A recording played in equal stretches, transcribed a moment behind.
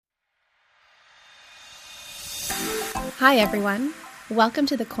Hi everyone, welcome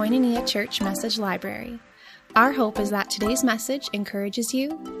to the Koinonia Church Message Library. Our hope is that today's message encourages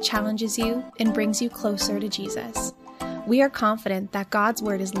you, challenges you, and brings you closer to Jesus. We are confident that God's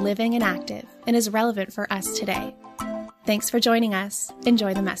Word is living and active and is relevant for us today. Thanks for joining us.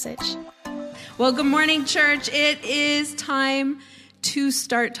 Enjoy the message. Well, good morning, church. It is time to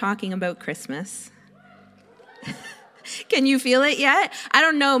start talking about Christmas. Can you feel it yet? I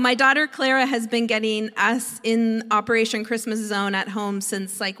don't know. My daughter Clara has been getting us in Operation Christmas Zone at home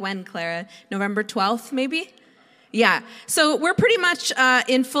since when, Clara? November 12th, maybe? Yeah. So we're pretty much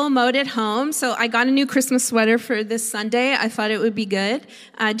in full mode at home. So I got a new Christmas sweater for this Sunday. I thought it would be good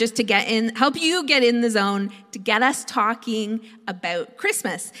just to help you get in the zone, to get us talking about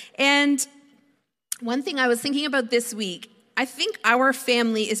Christmas. And one thing I was thinking about this week, I think our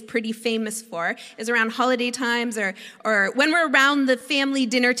family is pretty famous for, is around holiday times or when we're around the family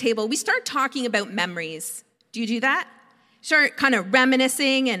dinner table, we start talking about memories. Do you do that? Start kind of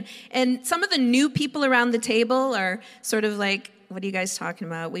reminiscing, and some of the new people around the table are sort of like, what are you guys talking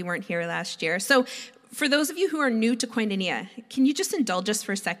about? We weren't here last year. So for those of you who are new to Koinonia, can you just indulge us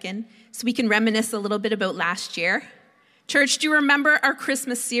for a second so we can reminisce a little bit about last year? Church, do you remember our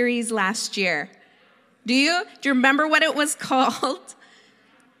Christmas series last year? Do you remember what it was called?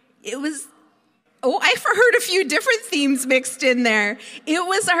 I've heard a few different themes mixed in there. It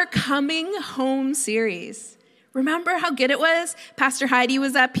was our Coming Home series. Remember how good it was? Pastor Heidi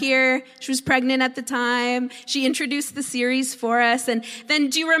was up here. She was pregnant at the time. She introduced the series for us. And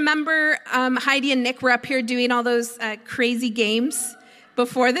then do you remember Heidi and Nick were up here doing all those crazy games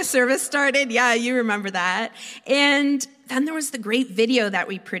before the service started? Yeah, you remember that. And then there was the great video that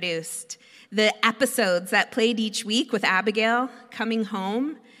we produced. The episodes that played each week with Abigail coming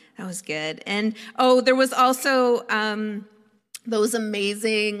home. That was good. And there was also those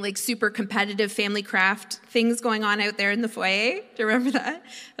amazing, super competitive family craft things going on out there in the foyer. Do you remember that?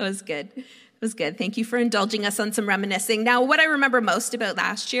 That was good. It was good. Thank you for indulging us on some reminiscing. Now, what I remember most about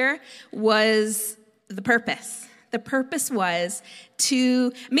last year was the purpose. The purpose was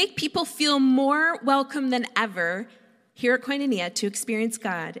to make people feel more welcome than ever here at Koinonia to experience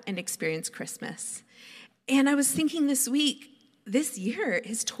God and experience Christmas. And I was thinking this week, this year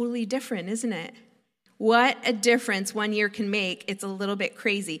is totally different, isn't it? What a difference one year can make. It's a little bit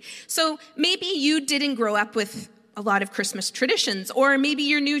crazy. So maybe you didn't grow up with a lot of Christmas traditions, or maybe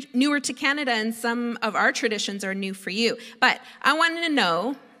you're newer to Canada and some of our traditions are new for you. But I wanted to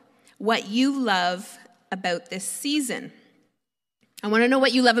know what you love about this season. I want to know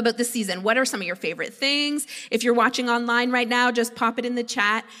what you love about this season. What are some of your favorite things? If you're watching online right now, just pop it in the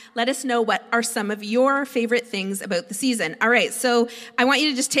chat. Let us know what are some of your favorite things about the season. All right, so I want you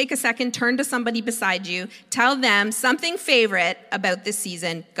to just take a second, turn to somebody beside you, tell them something favorite about this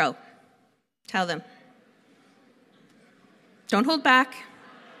season. Go. Tell them. Don't hold back.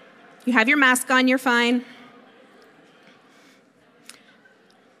 You have your mask on, you're fine.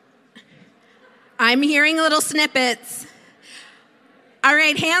 I'm hearing little snippets. All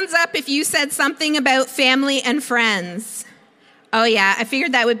right, hands up if you said something about family and friends. Oh, yeah, I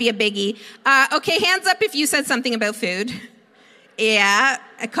figured that would be a biggie. Okay, hands up if you said something about food. Yeah,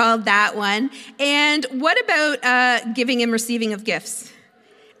 I called that one. And what about giving and receiving of gifts?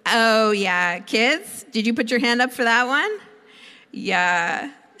 Oh, yeah. Kids, did you put your hand up for that one?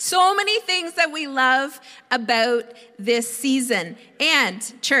 Yeah. So many things that we love about this season.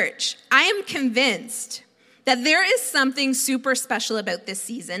 And, church, I am convinced that there is something super special about this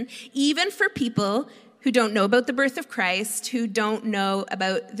season, even for people who don't know about the birth of Christ, who don't know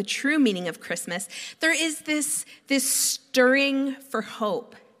about the true meaning of Christmas. There is this stirring for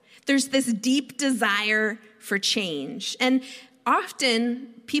hope. There's this deep desire for change. And often,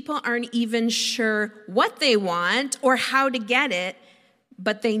 people aren't even sure what they want or how to get it,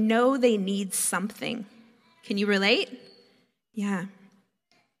 but they know they need something. Can you relate? Yeah.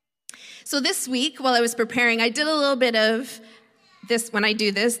 So this week, while I was preparing, I did a little bit of this. When I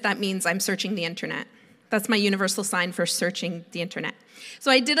do this, that means I'm searching the internet. That's my universal sign for searching the internet. So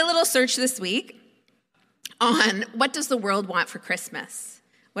I did a little search this week on what does the world want for Christmas?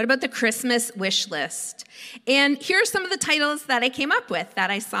 What about the Christmas wish list? And here are some of the titles that I came up with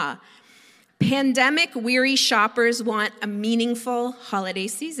that I saw. Pandemic-weary shoppers want a meaningful holiday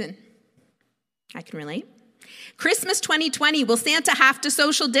season. I can relate. Christmas 2020, will Santa have to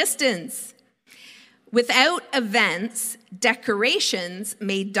social distance? Without events, decorations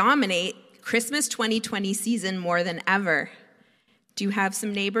may dominate Christmas 2020 season more than ever. Do you have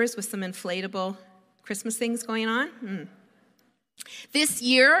some neighbors with some inflatable Christmas things going on? This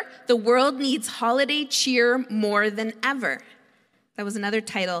year, the world needs holiday cheer more than ever. That was another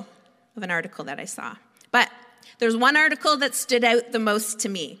title of an article that I saw. But there's one article that stood out the most to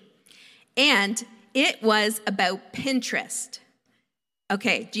me, and it was about Pinterest.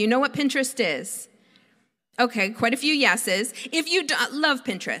 Okay, do you know what Pinterest is? Okay, quite a few yeses. If you love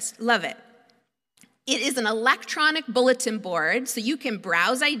Pinterest, love it. It is an electronic bulletin board, so you can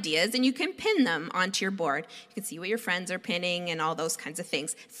browse ideas and you can pin them onto your board. You can see what your friends are pinning and all those kinds of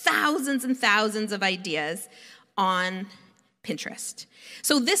things. Thousands and thousands of ideas on Pinterest.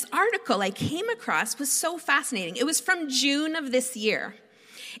 So this article I came across was so fascinating. It was from June of this year,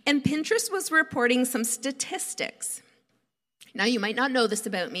 and Pinterest was reporting some statistics. Now, you might not know this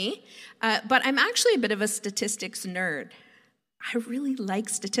about me, but I'm actually a bit of a statistics nerd. I really like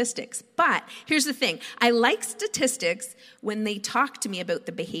statistics, but here's the thing. I like statistics when they talk to me about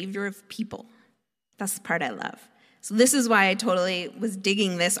the behavior of people. That's the part I love. So this is why I totally was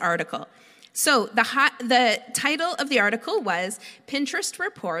digging this article. So the title of the article was, Pinterest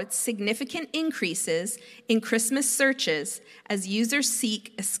reports significant increases in Christmas searches as users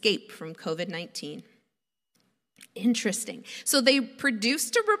seek escape from COVID-19. Interesting. So they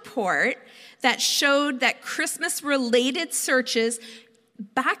produced a report that showed that Christmas-related searches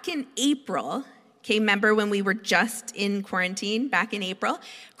back in April, okay, remember when we were just in quarantine back in April,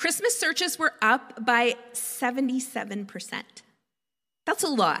 Christmas searches were up by 77%. That's a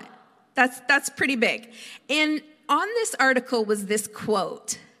lot. That's pretty big. And on this article was this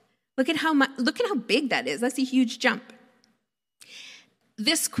quote. Look at how big that is. That's a huge jump.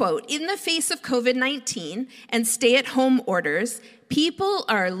 This quote, in the face of COVID-19 and stay-at-home orders, people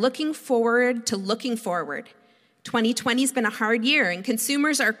are looking forward to looking forward. 2020 has been a hard year, and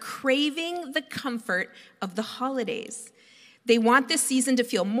consumers are craving the comfort of the holidays. They want this season to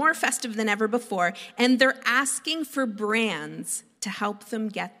feel more festive than ever before, and they're asking for brands to help them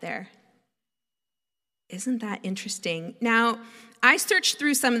get there. Isn't that interesting? Now, I searched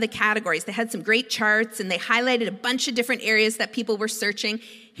through some of the categories. They had some great charts, and they highlighted a bunch of different areas that people were searching.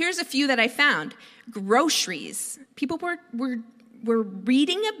 Here's a few that I found. Groceries. People were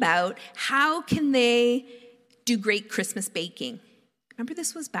reading about how can they do great Christmas baking. Remember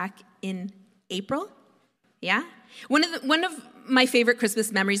this was back in April? Yeah? One of my favorite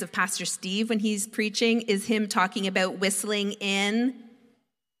Christmas memories of Pastor Steve when he's preaching is him talking about whistling in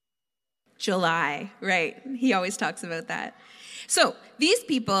July. Right. He always talks about that. So these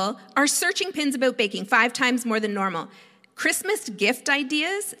people are searching pins about baking 5 times more than normal. Christmas gift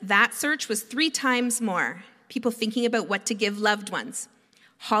ideas, that search was 3 times more. People thinking about what to give loved ones.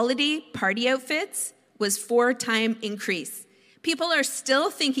 Holiday party outfits was 4-time increase. People are still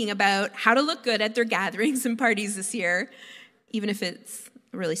thinking about how to look good at their gatherings and parties this year, even if it's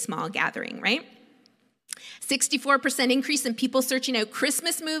a really small gathering, right? 64% increase in people searching out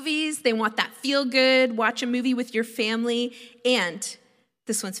Christmas movies. They want that feel good, watch a movie with your family. And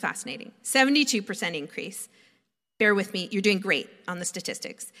this one's fascinating. 72% increase. Bear with me, you're doing great on the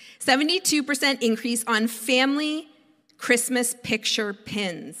statistics. 72% increase on family Christmas picture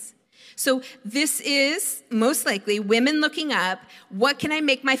pins. So this is most likely women looking up, what can I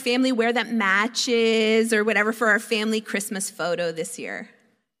make my family wear that matches or whatever for our family Christmas photo this year?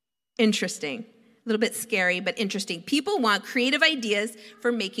 Interesting. A little bit scary, but interesting. People want creative ideas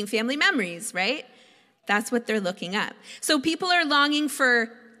for making family memories, right? That's what they're looking up. So people are longing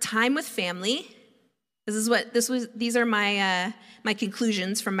for time with family. These are my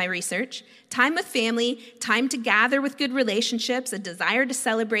conclusions from my research. Time with family, time to gather with good relationships, a desire to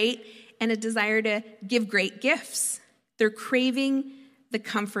celebrate, and a desire to give great gifts. They're craving the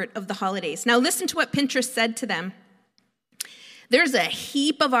comfort of the holidays. Now listen to what Pinterest said to them. There's a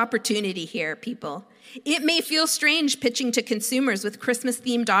heap of opportunity here, people. It may feel strange pitching to consumers with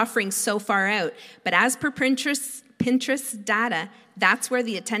Christmas-themed offerings so far out, but as per Pinterest's data, that's where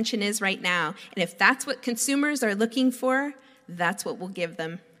the attention is right now. And if that's what consumers are looking for, that's what we'll give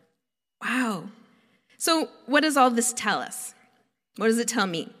them. Wow. So what does all this tell us? What does it tell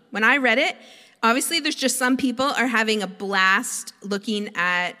me? When I read it, obviously there's just some people are having a blast looking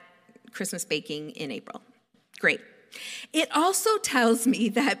at Christmas baking in April. Great. It also tells me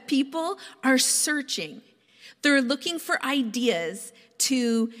that people are searching. They're looking for ideas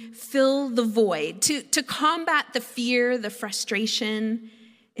to fill the void, to combat the fear, the frustration,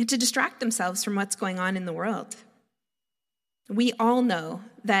 and to distract themselves from what's going on in the world. We all know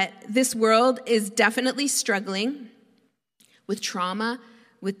that this world is definitely struggling with trauma,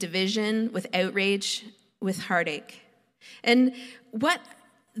 with division, with outrage, with heartache. And what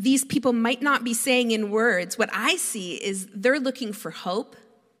these people might not be saying in words, what I see is they're looking for hope.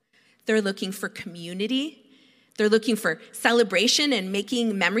 They're looking for community. They're looking for celebration and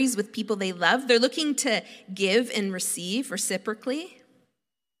making memories with people they love. They're looking to give and receive reciprocally.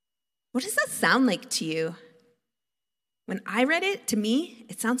 What does that sound like to you? When I read it, to me,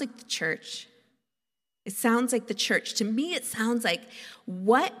 it sounds like the church. It sounds like the church. To me, it sounds like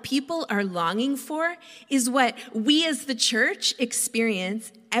what people are longing for is what we as the church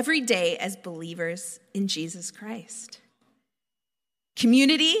experience every day as believers in Jesus Christ.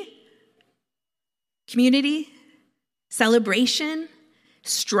 Community, celebration,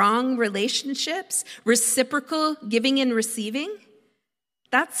 strong relationships, reciprocal giving and receiving.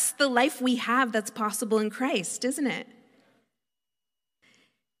 That's the life we have that's possible in Christ, isn't it?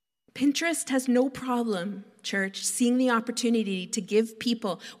 Pinterest has no problem, church, seeing the opportunity to give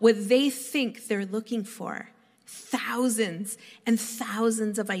people what they think they're looking for. Thousands and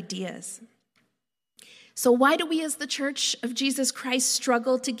thousands of ideas. So why do we as the Church of Jesus Christ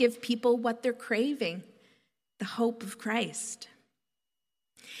struggle to give people what they're craving? The hope of Christ.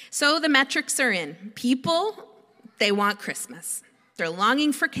 So the metrics are in. People, they want Christmas. They're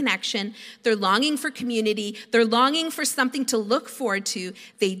longing for connection. They're longing for community. They're longing for something to look forward to.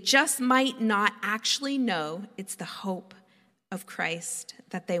 They just might not actually know it's the hope of Christ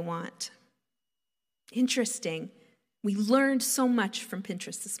that they want. Interesting. We learned so much from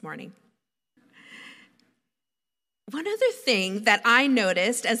Pinterest this morning. One other thing that I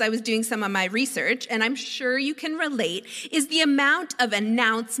noticed as I was doing some of my research, and I'm sure you can relate, is the amount of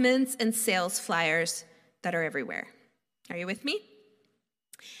announcements and sales flyers that are everywhere. Are you with me?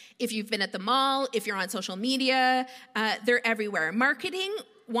 If you've been at the mall, if you're on social media, they're everywhere. Marketing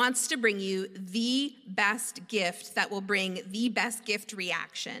wants to bring you the best gift that will bring the best gift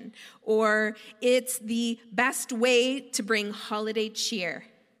reaction, or it's the best way to bring holiday cheer.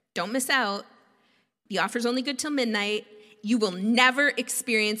 Don't miss out. The offer's only good till midnight. You will never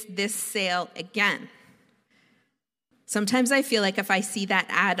experience this sale again. Sometimes I feel like if I see that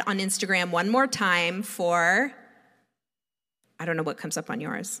ad on Instagram one more time for, I don't know what comes up on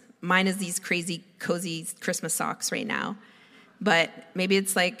yours. Mine is these crazy, cozy Christmas socks right now. But maybe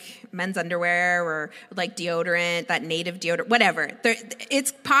it's like men's underwear or like deodorant, that native deodorant, whatever.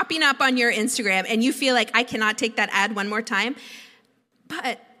 It's popping up on your Instagram and you feel like I cannot take that ad one more time.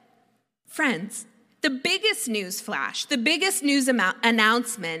 But friends, the biggest news flash, the biggest news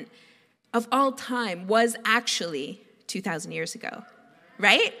announcement of all time was actually 2,000 years ago,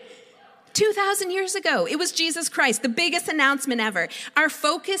 right? 2,000 years ago, it was Jesus Christ, the biggest announcement ever. Our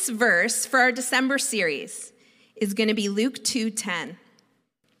focus verse for our December series is going to be Luke 2:10.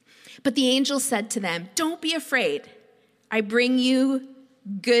 But the angel said to them, "Don't be afraid. I bring you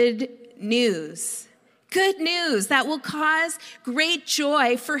good news. Good news that will cause great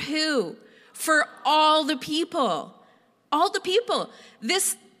joy for who? For all the people. All the people.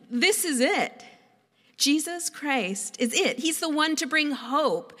 This is it. Jesus Christ is it. He's the one to bring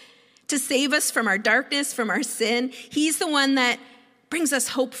hope, to save us from our darkness, from our sin. He's the one that brings us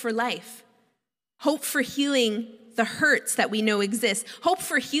hope for life, hope for healing the hurts that we know exist, hope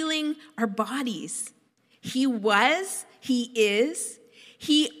for healing our bodies. He was, he is,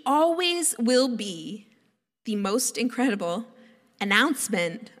 he always will be the most incredible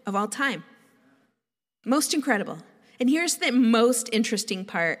announcement of all time. Most incredible. And here's the most interesting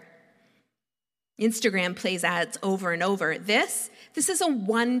part. Instagram plays ads over and over. This is a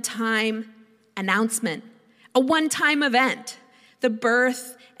one-time announcement, a one-time event, the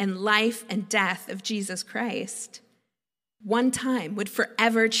birth and life and death of Jesus Christ. One time would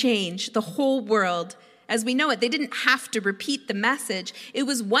forever change the whole world as we know it. They didn't have to repeat the message. It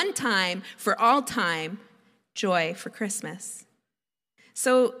was one time for all time, joy for Christmas.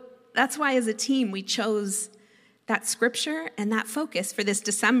 So that's why as a team we chose that scripture and that focus for this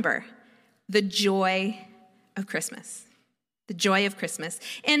December, the joy of Christmas. The joy of Christmas.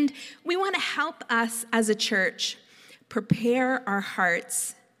 And we want to help us as a church prepare our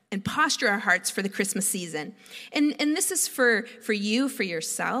hearts and posture our hearts for the Christmas season. And this is for you, for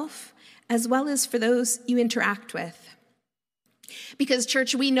yourself, as well as for those you interact with. Because,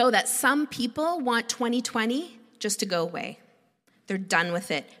 church, we know that some people want 2020 just to go away. They're done with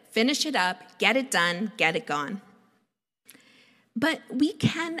it. Finish it up, get it done, get it gone. But we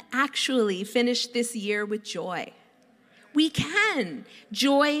can actually finish this year with joy. We can.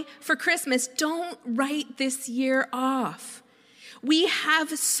 Joy for Christmas. Don't write this year off. We have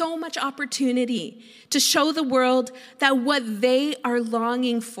so much opportunity to show the world that what they are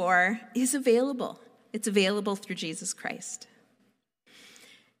longing for is available. It's available through Jesus Christ.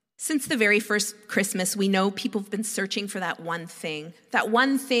 Since the very first Christmas, we know people have been searching for that one thing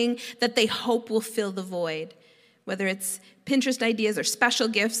that they hope will fill the void. Whether it's Pinterest ideas or special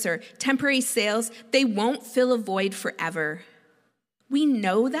gifts or temporary sales, they won't fill a void forever. We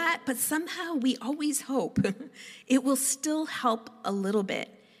know that, but somehow we always hope it will still help a little bit,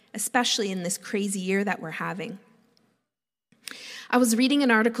 especially in this crazy year that we're having. I was reading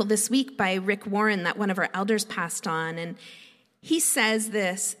an article this week by Rick Warren that one of our elders passed on, and he says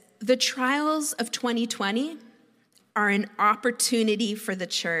this: the trials of 2020 are an opportunity for the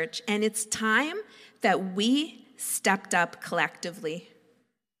church, and it's time that we stepped up collectively.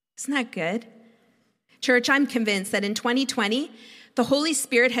 Isn't that good? Church, I'm convinced that in 2020, the Holy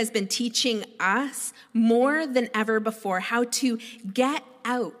Spirit has been teaching us more than ever before how to get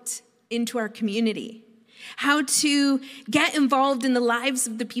out into our community, how to get involved in the lives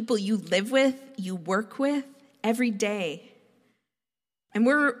of the people you live with, you work with every day. And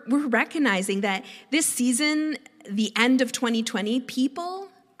we're recognizing that this season, the end of 2020, people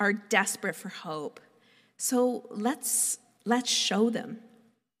are desperate for hope. So let's show them.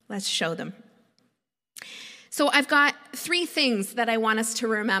 Let's show them. So I've got 3 things that I want us to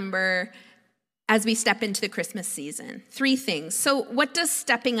remember as we step into the Christmas season. 3 things. So what does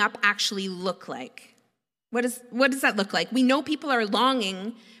stepping up actually look like? What does that look like? We know people are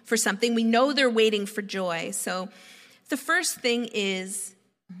longing for something. We know they're waiting for joy. So the first thing is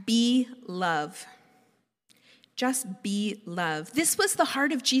be love. Just be love. This was the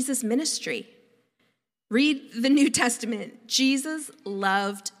heart of Jesus' ministry. Read the New Testament. Jesus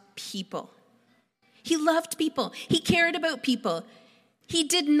loved people. He loved people. He cared about people. He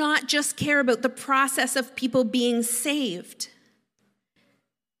did not just care about the process of people being saved.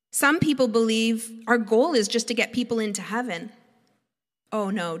 Some people believe our goal is just to get people into heaven. Oh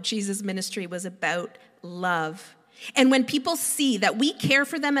no, Jesus' ministry was about love. And when people see that we care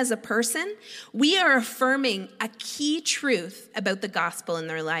for them as a person, we are affirming a key truth about the gospel in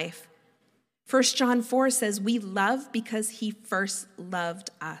their life. 1 John 4 says we love because he first loved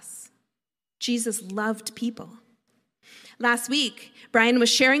us. Jesus loved people. Last week, Brian was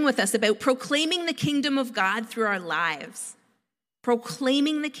sharing with us about proclaiming the kingdom of God through our lives.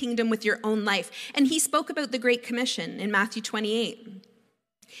 Proclaiming the kingdom with your own life. And he spoke about the Great Commission in Matthew 28.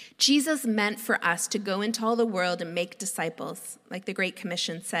 Jesus meant for us to go into all the world and make disciples, like the Great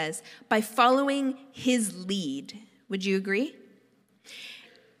Commission says, by following his lead. Would you agree?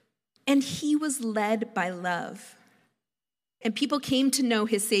 And he was led by love. And people came to know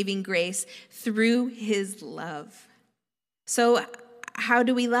his saving grace through his love. So how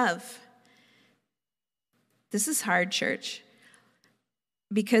do we love? This is hard, church.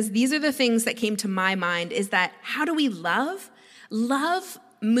 Because these are the things that came to my mind, is that how do we love? Love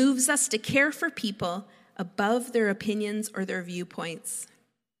moves us to care for people above their opinions or their viewpoints.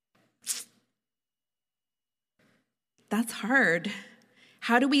 That's hard.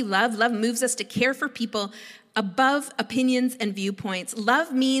 How do we love? Love moves us to care for people above opinions and viewpoints.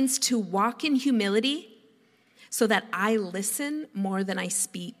 Love means to walk in humility so that I listen more than I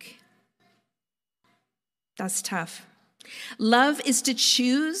speak. That's tough. Love is to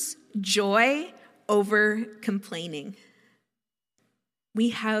choose joy over complaining. We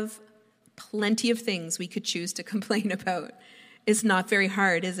have plenty of things we could choose to complain about. It's not very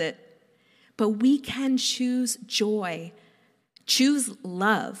hard, is it? But we can choose joy, choose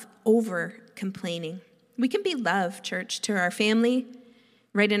love over complaining. We can be love, church, to our family,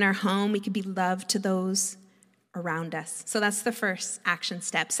 right in our home. We can be love to those around us. So that's the first action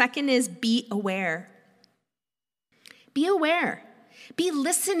step. Second is be aware. Be aware. Be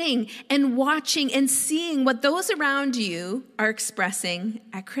listening and watching and seeing what those around you are expressing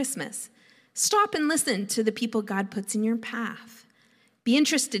at Christmas. Stop and listen to the people God puts in your path. Be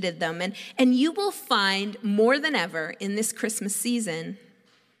interested in them, and you will find more than ever in this Christmas season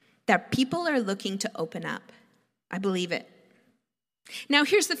that people are looking to open up. I believe it. Now,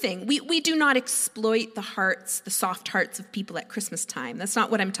 here's the thing. We do not exploit the soft hearts of people at Christmas time. That's not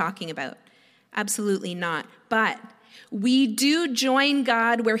what I'm talking about. Absolutely not. But we do join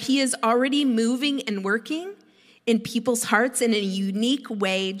God where he is already moving and working in people's hearts in a unique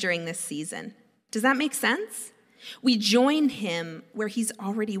way during this season. Does that make sense? We join him where he's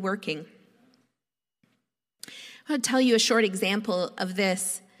already working. I'll tell you a short example of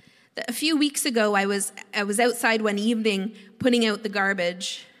this. A few weeks ago, I was outside one evening putting out the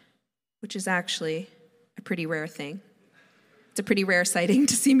garbage, which is actually a pretty rare thing. It's a pretty rare sighting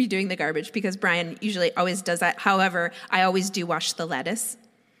to see me doing the garbage because Brian usually always does that. However, I always do wash the lettuce,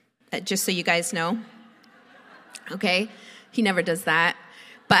 just so you guys know. Okay? He never does that.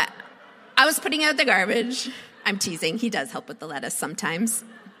 But I was putting out the garbage. I'm teasing. He does help with the lettuce sometimes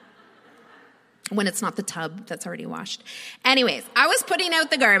when it's not the tub that's already washed. Anyways, I was putting out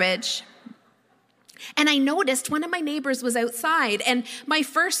the garbage, and I noticed one of my neighbors was outside, and my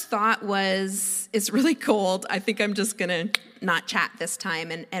first thought was, it's really cold. I think I'm just going to not chat this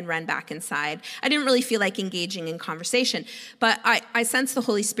time and run back inside. I didn't really feel like engaging in conversation, but I sensed the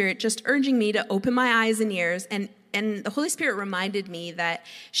Holy Spirit just urging me to open my eyes and ears and the Holy Spirit reminded me that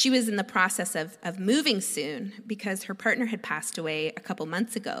she was in the process of moving soon because her partner had passed away a couple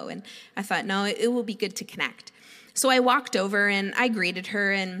months ago. And I thought, no, it will be good to connect. So I walked over and I greeted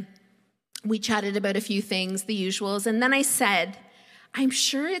her and we chatted about a few things, the usuals. And then I said, I'm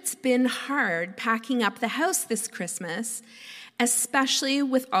sure it's been hard packing up the house this Christmas, especially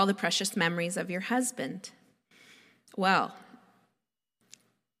with all the precious memories of your husband. Well,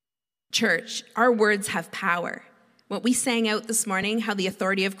 church, our words have power. What we sang out this morning, how the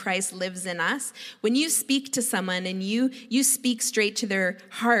authority of Christ lives in us, when you speak to someone and you speak straight to their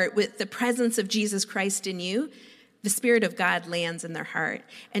heart with the presence of Jesus Christ in you, the Spirit of God lands in their heart.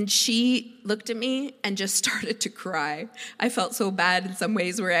 And she looked at me and just started to cry. I felt so bad in some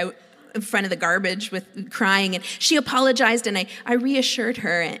ways. We're out in front of the garbage with crying, and she apologized, and I reassured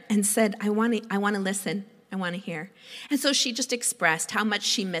her and said, I want to listen. I want to hear. And so she just expressed how much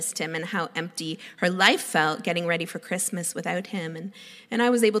she missed him and how empty her life felt getting ready for Christmas without him. And I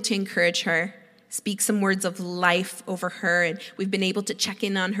was able to encourage her, speak some words of life over her, and we've been able to check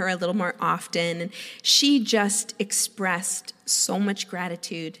in on her a little more often. And she just expressed so much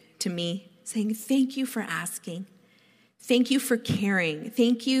gratitude to me, saying, thank you for asking. Thank you for caring.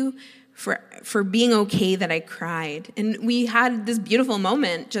 Thank you for being okay that I cried. And we had this beautiful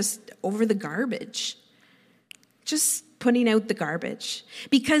moment just over the garbage. Just putting out the garbage.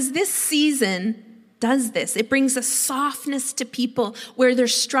 Because this season does this. It brings a softness to people where they're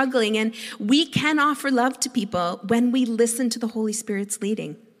struggling, and we can offer love to people when we listen to the Holy Spirit's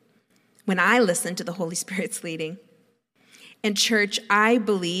leading. When I listen to the Holy Spirit's leading. And church, I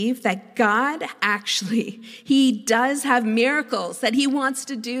believe that God actually, he does have miracles that he wants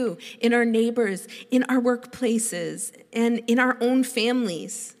to do in our neighbors, in our workplaces, and in our own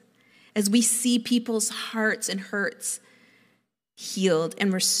families, as we see people's hearts and hurts healed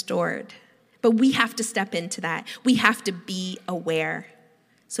and restored. But we have to step into that. We have to be aware.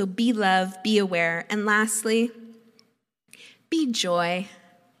 So be love, be aware. And lastly, be joy.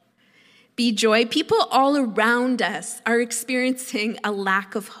 Be joy. People all around us are experiencing a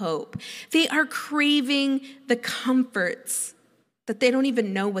lack of hope. They are craving the comforts that they don't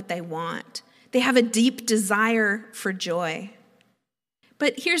even know what they want. They have a deep desire for joy.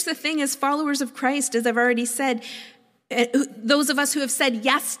 But here's the thing, as followers of Christ, as I've already said, those of us who have said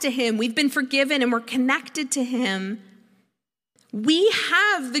yes to him, we've been forgiven and we're connected to him, we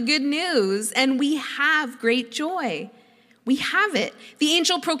have the good news and we have great joy. We have it. The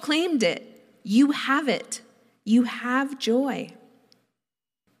angel proclaimed it. You have it. You have joy.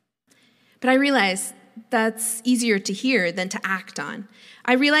 But I realize that's easier to hear than to act on.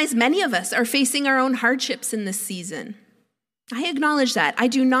 I realize many of us are facing our own hardships in this season. I acknowledge that. I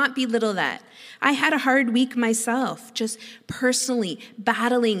do not belittle that. I had a hard week myself, just personally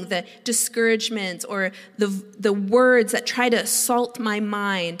battling the discouragements or the words that try to assault my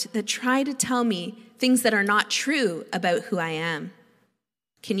mind, that try to tell me things that are not true about who I am.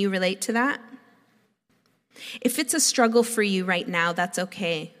 Can you relate to that? If it's a struggle for you right now, that's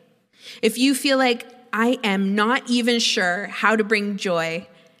okay. If you feel like I am not even sure how to bring joy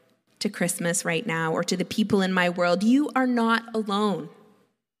to Christmas right now or to the people in my world, you are not alone.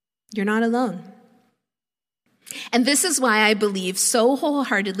 You're not alone. And this is why I believe so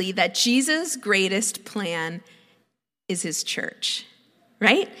wholeheartedly that Jesus' greatest plan is his church,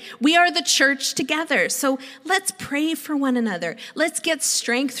 right? We are the church together. So let's pray for one another. Let's get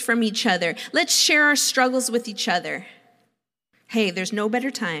strength from each other. Let's share our struggles with each other. Hey, there's no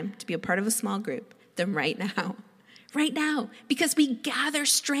better time to be a part of a small group than right now. Right now, because we gather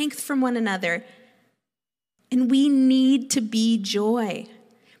strength from one another. And we need to be joy.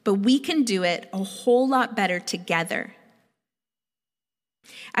 But we can do it a whole lot better together.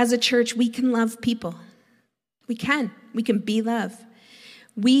 As a church, we can love people. We can. We can be love.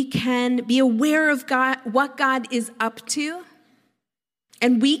 We can be aware of God, what God is up to.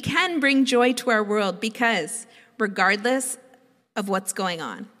 And we can bring joy to our world because regardless of what's going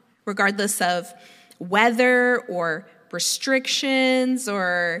on, regardless of weather or restrictions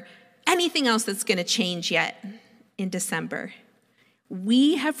or anything else that's going to change yet in December,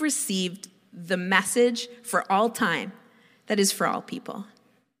 we have received the message for all time that is for all people.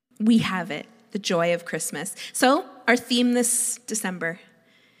 We have it, the joy of Christmas. So our theme this December,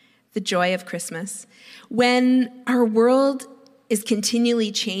 the joy of Christmas. When our world is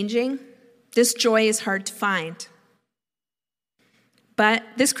continually changing, this joy is hard to find. But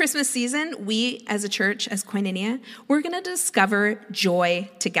this Christmas season, we as a church, as Koinonia, we're going to discover joy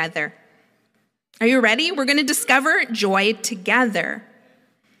together. Are you ready? We're going to discover joy together.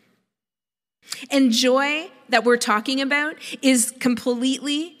 And joy that we're talking about is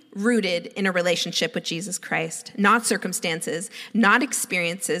completely rooted in a relationship with Jesus Christ, not circumstances, not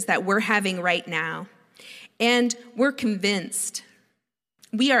experiences that we're having right now. And we're convinced,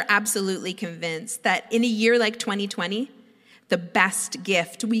 we are absolutely convinced that in a year like 2020, the best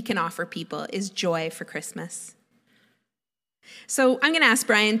gift we can offer people is joy for Christmas. So I'm going to ask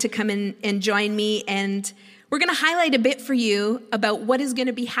Brian to come in and join me, and we're going to highlight a bit for you about what is going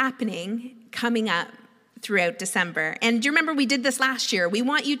to be happening coming up throughout December. And do you remember we did this last year? We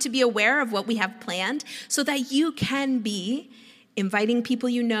want you to be aware of what we have planned so that you can be inviting people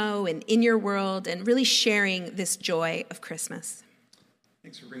you know and in your world and really sharing this joy of Christmas.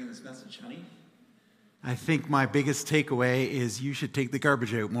 Thanks for bringing this message, honey. I think my biggest takeaway is you should take the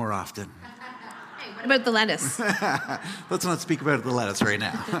garbage out more often. Hey, what about the lettuce? Let's not speak about the lettuce right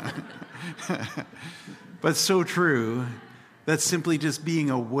now. But so true. That's simply just being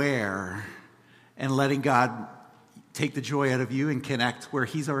aware and letting God take the joy out of you and connect where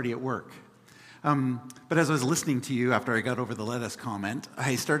he's already at work. But as I was listening to you after I got over the lettuce comment,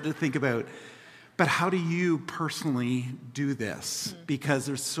 I started to think about, but how do you personally do this? Because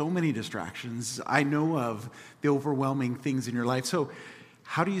there's so many distractions. I know of the overwhelming things in your life. So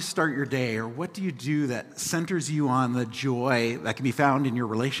how do you start your day, or what do you do that centers you on the joy that can be found in your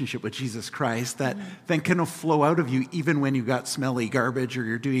relationship with Jesus Christ that then can flow out of you even when you've got smelly garbage or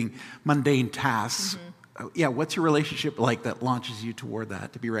you're doing mundane tasks? Yeah, what's your relationship like that launches you toward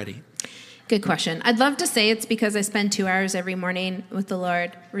that to be ready? Good question. I'd love to say it's because I spend 2 hours every morning with the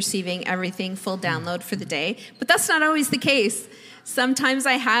Lord, receiving everything full download for the day. But that's not always the case. Sometimes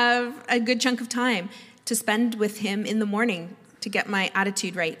I have a good chunk of time to spend with him in the morning to get my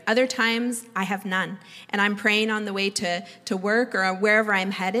attitude right. Other times I have none. And I'm praying on the way to work or wherever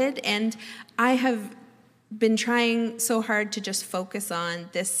I'm headed. And I have been trying so hard to just focus on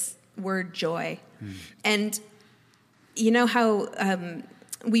this word joy. And you know how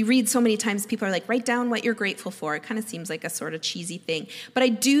we read so many times, people are like, write down what you're grateful for. It kind of seems like a sort of cheesy thing. But I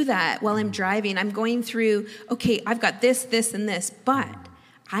do that while I'm driving. I'm going through, okay, I've got this, this, and this, but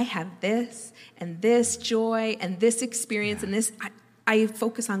I have this and this joy and this experience and this. I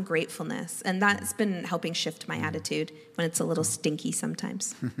focus on gratefulness, and that's been helping shift my attitude when it's a little stinky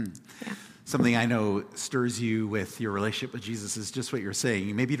sometimes. Yeah. Something I know stirs you with your relationship with Jesus is just what you're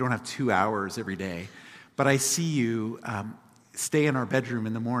saying. Maybe you don't have 2 hours every day, but I see you stay in our bedroom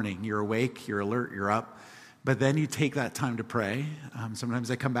in the morning. You're awake, you're alert, you're up, but then you take that time to pray.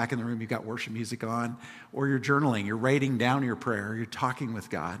 Sometimes I come back in the room, you've got worship music on, or you're journaling, you're writing down your prayer, you're talking with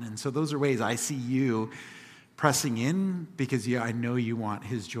God. And so those are ways I see you pressing in, because I know you want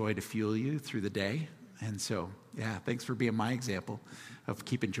his joy to fuel you through the day. And so, yeah, thanks for being my example of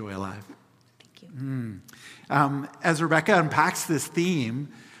keeping joy alive. Thank you. As Rebecca unpacks this theme,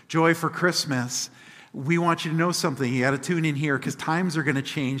 joy for Christmas, we want you to know something. You got to tune in here because times are going to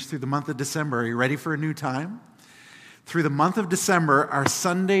change through the month of December. Are you ready for a new time? Through the month of December, our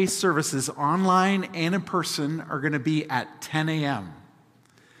Sunday services online and in person are going to be at 10 a.m.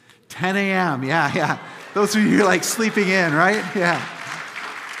 10 a.m. Yeah. Those of you who are like sleeping in, right? Yeah.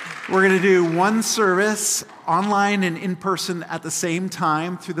 We're going to do one service online and in person at the same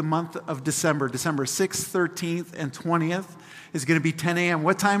time through the month of December. December 6th, 13th, and 20th is going to be 10 a.m.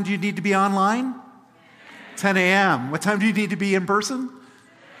 What time do you need to be online? 10 a.m. What time do you need to be in person?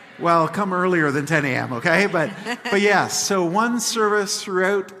 Well, come earlier than 10 a.m., okay? But yes, so one service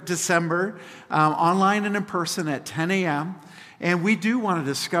throughout December, online and in person at 10 a.m., and we do want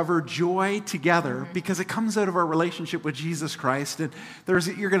to discover joy together because it comes out of our relationship with Jesus Christ. And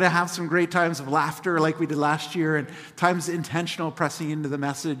you're going to have some great times of laughter like we did last year, and times intentional pressing into the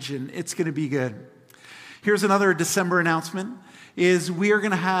message, and it's going to be good. Here's another December announcement, is we are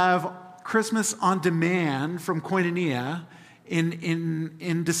going to have Christmas on demand from Koinonia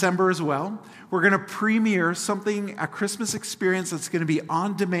in December as well. We're going to premiere a Christmas experience that's going to be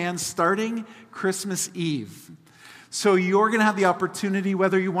on demand starting Christmas Eve. So you're going to have the opportunity,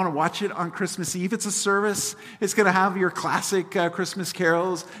 whether you want to watch it on Christmas Eve. It's a service. It's going to have your classic Christmas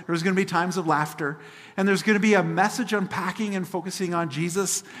carols. There's going to be times of laughter. And there's going to be a message unpacking and focusing on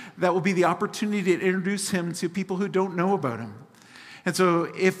Jesus that will be the opportunity to introduce him to people who don't know about him. And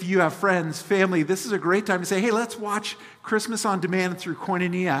so if you have friends, family, this is a great time to say, hey, let's watch Christmas on demand through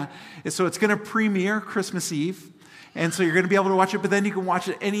Koinonia. And so it's going to premiere Christmas Eve. And so you're going to be able to watch it, but then you can watch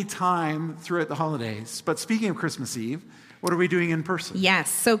it any time throughout the holidays. But speaking of Christmas Eve, what are we doing in person?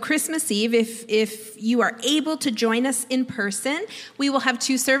 Yes, so Christmas Eve, if you are able to join us in person, we will have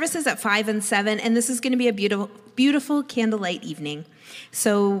 2 services at 5 and 7, and this is going to be a beautiful candlelight evening.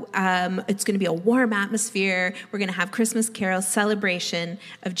 So it's going to be a warm atmosphere. We're going to have Christmas carol celebration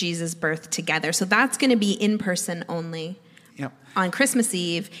of Jesus' birth together. So that's going to be in person only on Christmas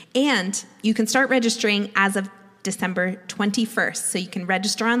Eve. And you can start registering as of December 21st. So you can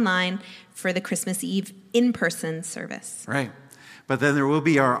register online for the Christmas Eve in-person service. Right. But then there will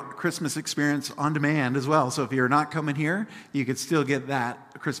be our Christmas experience on demand as well. So if you're not coming here, you could still get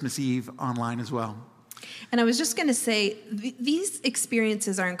that Christmas Eve online as well. And I was just going to say, these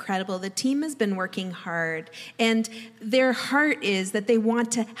experiences are incredible. The team has been working hard, and their heart is that they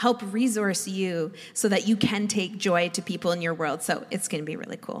want to help resource you so that you can take joy to people in your world. So it's going to be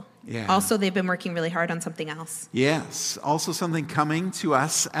really cool. Yeah. Also, they've been working really hard on something else. Yes. Also something coming to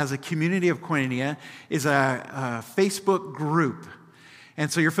us as a community of Koinonia is a Facebook group. And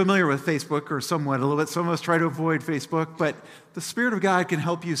so you're familiar with Facebook, or somewhat a little bit. Some of us try to avoid Facebook, but the Spirit of God can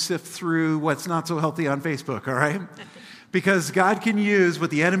help you sift through what's not so healthy on Facebook, all right? Because God can use what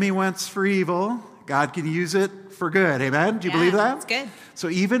the enemy wants for evil, God can use it for good. Amen? Do you believe that? That's good. So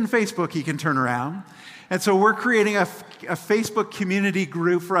even Facebook he can turn around. And so we're creating a Facebook community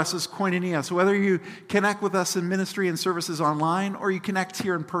group for us as Koinonia. So whether you connect with us in ministry and services online, or you connect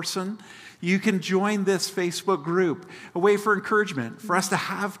here in person, you can join this Facebook group, a way for encouragement, for us to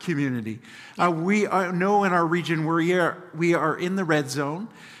have community. We know in our region we are in the red zone.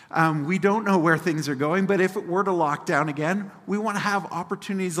 We don't know where things are going, but if it were to lock down again, we want to have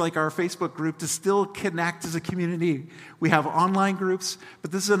opportunities like our Facebook group to still connect as a community. We have online groups,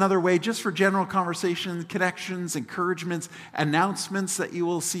 but this is another way just for general conversation, connections, encouragements, announcements that you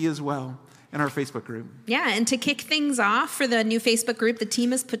will see as well in our Facebook group. Yeah, and to kick things off for the new Facebook group, the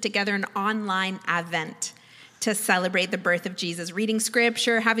team has put together an online Advent to celebrate the birth of Jesus, reading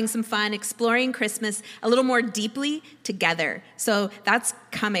scripture, having some fun, exploring Christmas a little more deeply together. So that's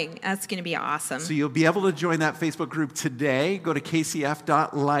coming. That's going to be awesome. So you'll be able to join that Facebook group today. Go to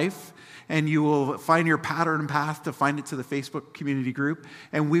kcf.life. And you will find your pattern and path to find it to the Facebook community group.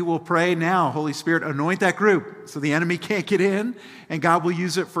 And we will pray now, Holy Spirit, anoint that group so the enemy can't get in. And God will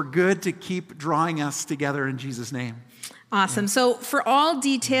use it for good to keep drawing us together in Jesus' name. Awesome. So for all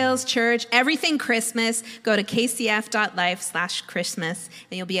details, church, everything Christmas, go to kcf.life/Christmas,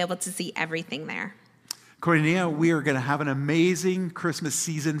 and you'll be able to see everything there. Koinonia, we are going to have an amazing Christmas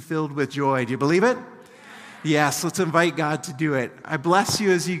season filled with joy. Do you believe it? Yes, let's invite God to do it. I bless you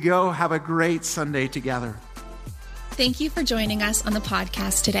as you go. Have a great Sunday together. Thank you for joining us on the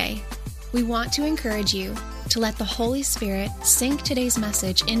podcast today. We want to encourage you to let the Holy Spirit sink today's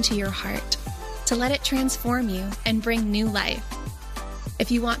message into your heart, to let it transform you and bring new life.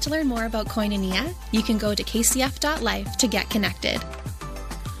 If you want to learn more about Koinonia, you can go to kcf.life to get connected.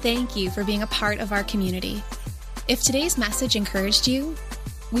 Thank you for being a part of our community. If today's message encouraged you,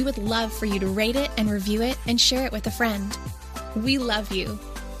 we would love for you to rate it and review it and share it with a friend. We love you.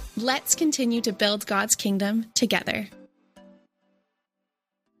 Let's continue to build God's kingdom together.